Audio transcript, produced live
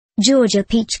Georgia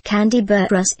peach Kandi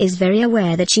Burruss is very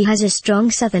aware that she has a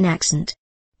strong Southern accent.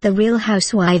 The Real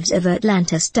Housewives of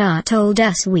Atlanta star told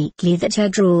Us Weekly that her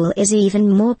drawl is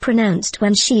even more pronounced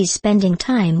when she's spending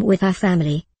time with her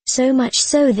family, so much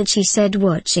so that she said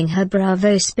watching her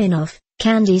Bravo spin-off,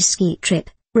 Kandi's Ski Trip,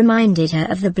 reminded her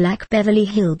of the Black Beverly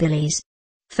Hillbillies.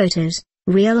 Photos,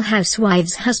 Real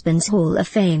Housewives Husbands Hall of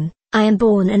Fame. I am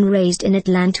born and raised in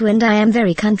Atlanta and I am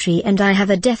very country and I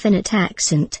have a definite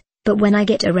accent, but when I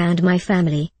get around my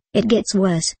family, it gets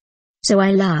worse. So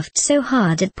I laughed so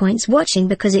hard at points watching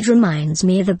because it reminds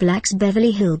me of the Black's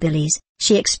Beverly Hillbillies,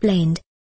 she explained.